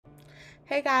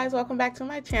Hey guys, welcome back to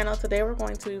my channel. Today we're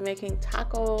going to be making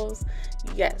tacos.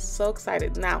 Yes, so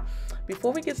excited. Now,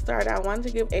 before we get started, I wanted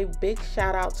to give a big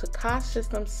shout out to Cost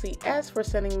System CS for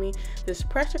sending me this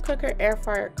pressure cooker air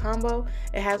fryer combo.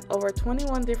 It has over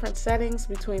 21 different settings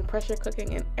between pressure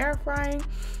cooking and air frying.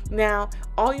 Now,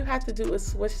 all you have to do is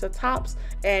switch the tops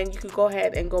and you can go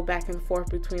ahead and go back and forth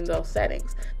between those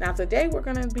settings. Now, today we're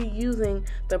going to be using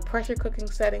the pressure cooking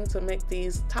setting to make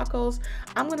these tacos.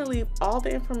 I'm going to leave all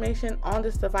the information on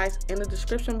this device in the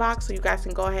description box so you guys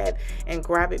can go ahead and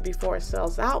grab it before it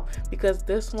sells out, because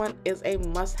this one is a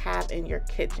must-have in your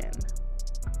kitchen.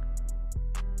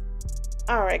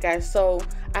 Alright guys, so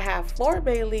I have 4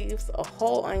 bay leaves, a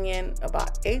whole onion,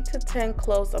 about 8 to 10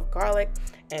 cloves of garlic,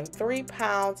 and 3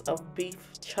 pounds of beef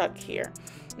chuck here.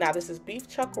 Now this is beef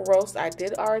chuck roast. I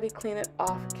did already clean it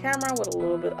off camera with a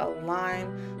little bit of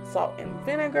lime, salt, and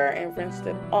vinegar and rinsed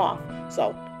it off.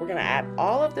 So we're gonna add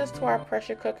all of this to our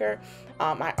pressure cooker.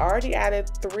 I already added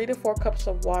 3 to 4 cups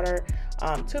of water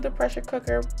to the pressure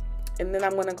cooker, and then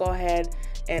I'm gonna go ahead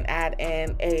and add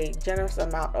in a generous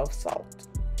amount of salt.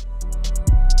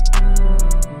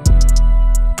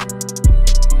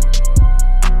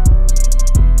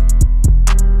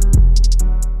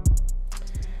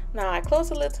 Now I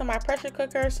closed the lid to my pressure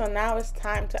cooker, so now it's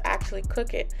time to actually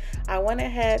cook it. I went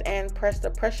ahead and pressed the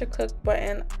pressure cook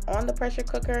button on the pressure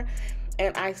cooker,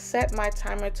 and I set my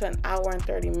timer to 1 hour and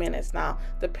 30 minutes. Now,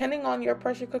 depending on your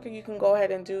pressure cooker, you can go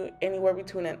ahead and do anywhere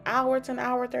between 1 hour to 1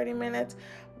 hour 30 minutes.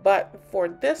 But for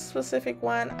this specific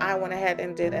one, I went ahead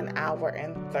and did 1 hour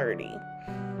and 30.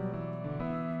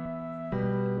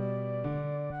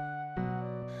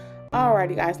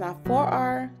 Alrighty guys, now for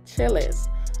our chilies,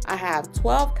 I have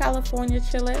 12 California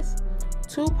chilies,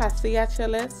 2 Pasilla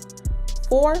Chilies,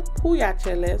 4 Puya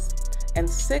Chilies, and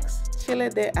 6 Chile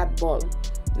de Arbol.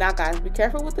 Now guys, be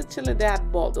careful with the Chile de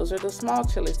Arbol. Those are the small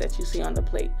chilies that you see on the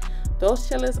plate. Those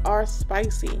chilies are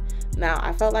spicy. Now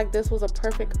I felt like this was a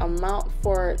perfect amount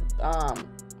for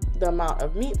the amount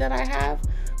of meat that I have.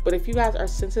 But if you guys are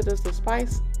sensitive to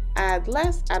spice, add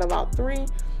less, add about 3.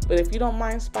 But if you don't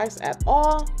mind spice at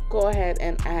all, go ahead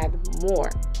and add more.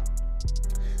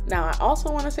 Now I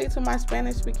also want to say to my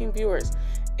Spanish speaking viewers,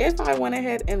 if I went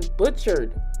ahead and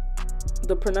butchered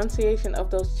the pronunciation of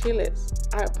those chiles,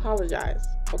 I apologize.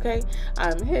 Okay,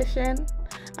 I'm Haitian,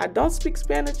 I don't speak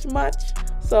Spanish much,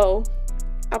 so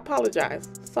I apologize,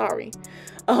 sorry.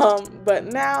 But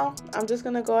now I'm just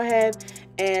gonna go ahead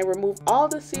and remove all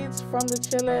the seeds from the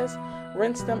chiles,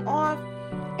 rinse them off,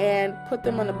 and put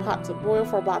them in a pot to boil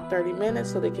for about 30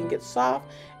 minutes so they can get soft,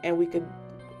 and we could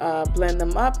blend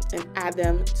them up and add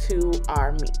them to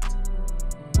our meat.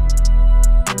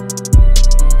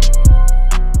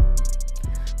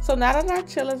 So now that our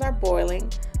chilies are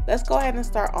boiling, let's go ahead and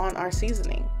start on our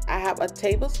seasoning. I have a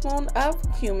tablespoon of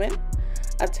cumin,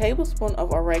 a tablespoon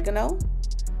of oregano,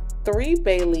 3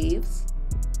 bay leaves,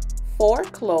 4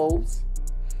 cloves,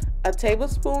 a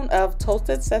tablespoon of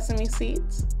toasted sesame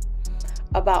seeds,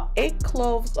 about 8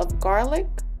 cloves of garlic,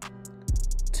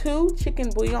 2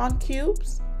 chicken bouillon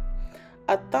cubes,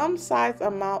 a thumb-sized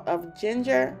amount of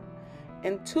ginger,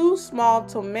 and 2 small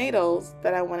tomatoes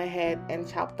that I went ahead and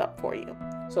chopped up for you.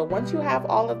 So once you have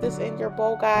all of this in your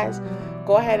bowl, guys,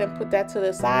 go ahead and put that to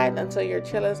the side until your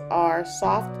chilies are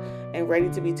soft and ready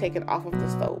to be taken off of the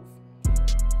stove.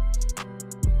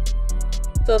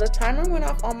 So the timer went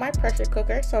off on my pressure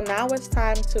cooker, so now it's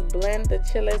time to blend the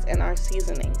chilies and our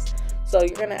seasonings. So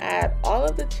you're gonna add all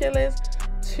of the chilies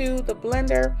to the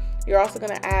blender. You're also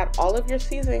gonna add all of your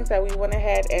seasonings that we went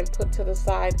ahead and put to the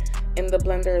side in the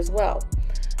blender as well.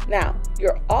 Now,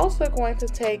 you're also going to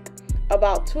take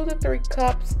about 2 to 3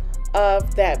 cups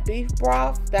of that beef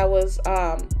broth that was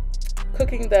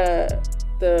cooking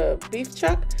the beef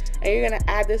chuck, and you're gonna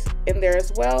add this in there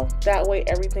as well. That way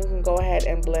everything can go ahead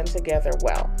and blend together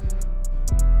well.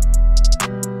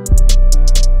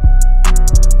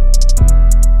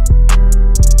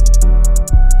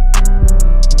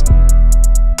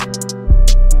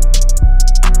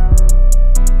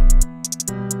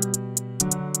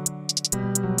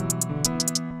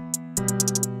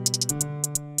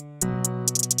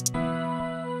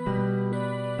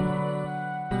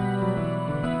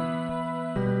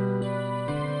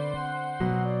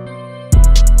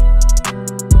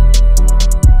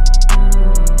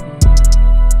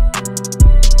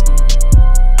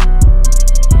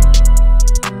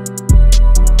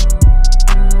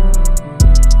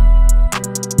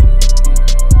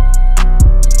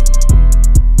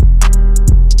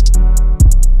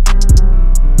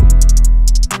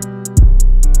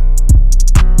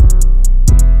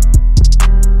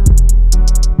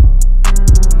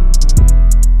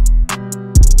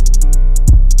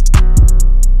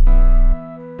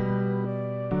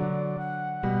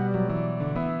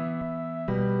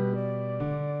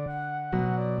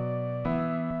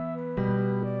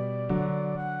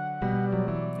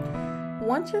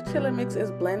 once your chili mix is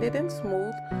blended and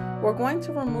smooth, we're going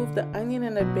to remove the onion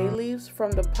and the bay leaves from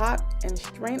the pot and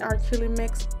strain our chili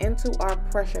mix into our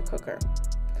pressure cooker.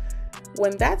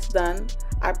 When that's done,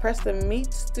 I press the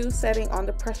meat stew setting on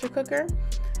the pressure cooker,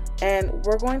 and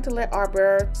we're going to let our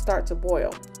birria start to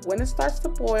boil. When it starts to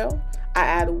boil, I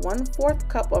add 1/4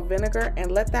 cup of vinegar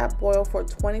and let that boil for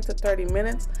 20 to 30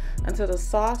 minutes until the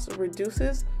sauce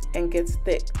reduces and gets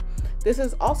thick. This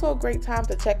is also a great time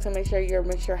to check to make sure your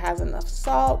mixture has enough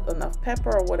salt, enough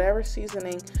pepper, or whatever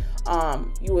seasoning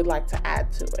you would like to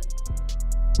add to it.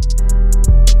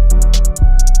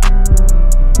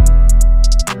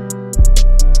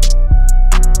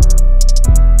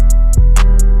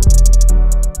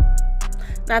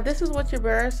 Now this is what your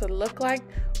birria should look like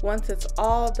once it's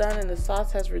all done and the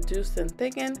sauce has reduced and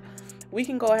thickened. We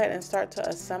can go ahead and start to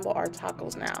assemble our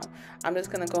tacos now. I'm just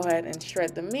gonna go ahead and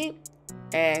shred the meat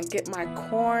and get my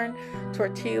corn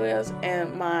tortillas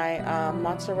and my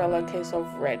mozzarella queso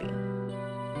ready.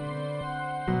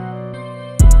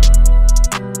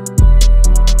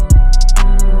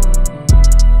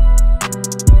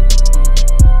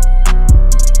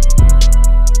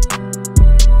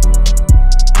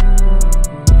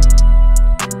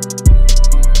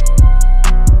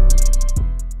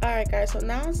 So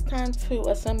now it's time to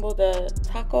assemble the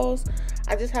tacos.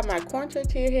 I just have my corn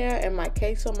tortilla here and my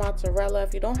queso mozzarella.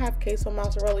 If you don't have queso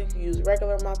mozzarella, you can use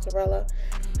regular mozzarella.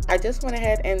 I just went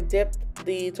ahead and dipped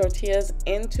the tortillas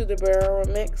into the birria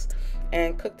mix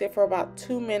and cooked it for about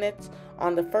 2 minutes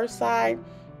on the first side.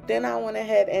 Then I went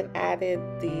ahead and added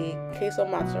the queso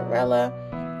mozzarella,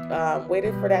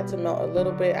 waited for that to melt a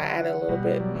little bit. I added a little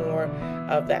bit more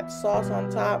of that sauce on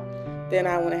top. Then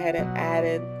I went ahead and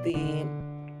added the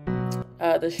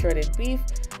shredded beef,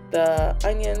 the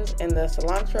onions, and the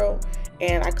cilantro,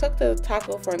 and I cooked the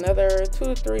taco for another 2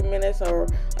 to 3 minutes or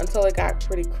until it got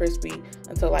pretty crispy,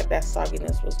 until like that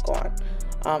sogginess was gone.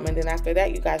 And then after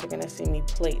that, you guys are gonna see me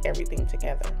plate everything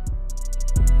together.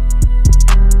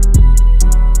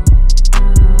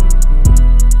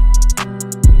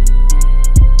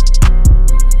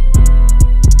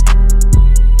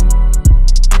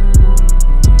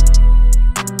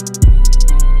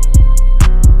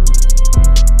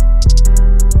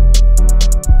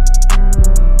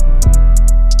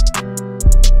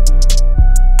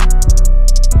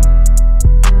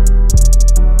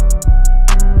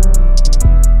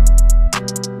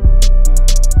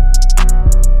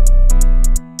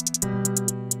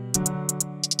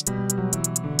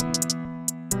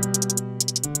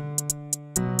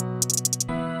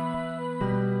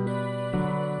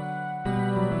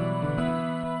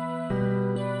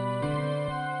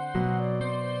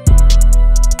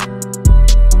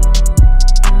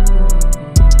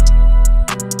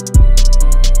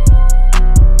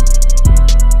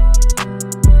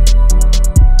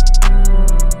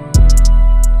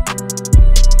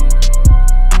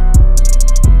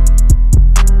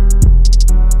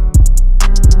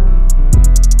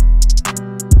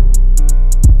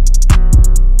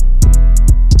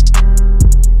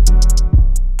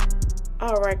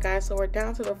 Alright guys, so we're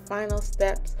down to the final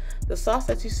steps. The sauce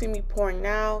that you see me pouring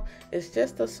now is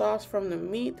just the sauce from the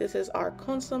meat. This is our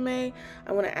consomme. I'm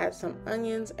going to add some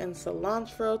onions and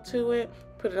cilantro to it,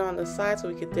 put it on the side so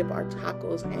we can dip our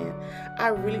tacos in. I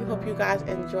really hope you guys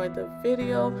enjoyed the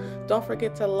video. Don't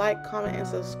forget to like, comment, and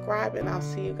subscribe, and I'll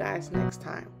see you guys next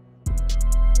time.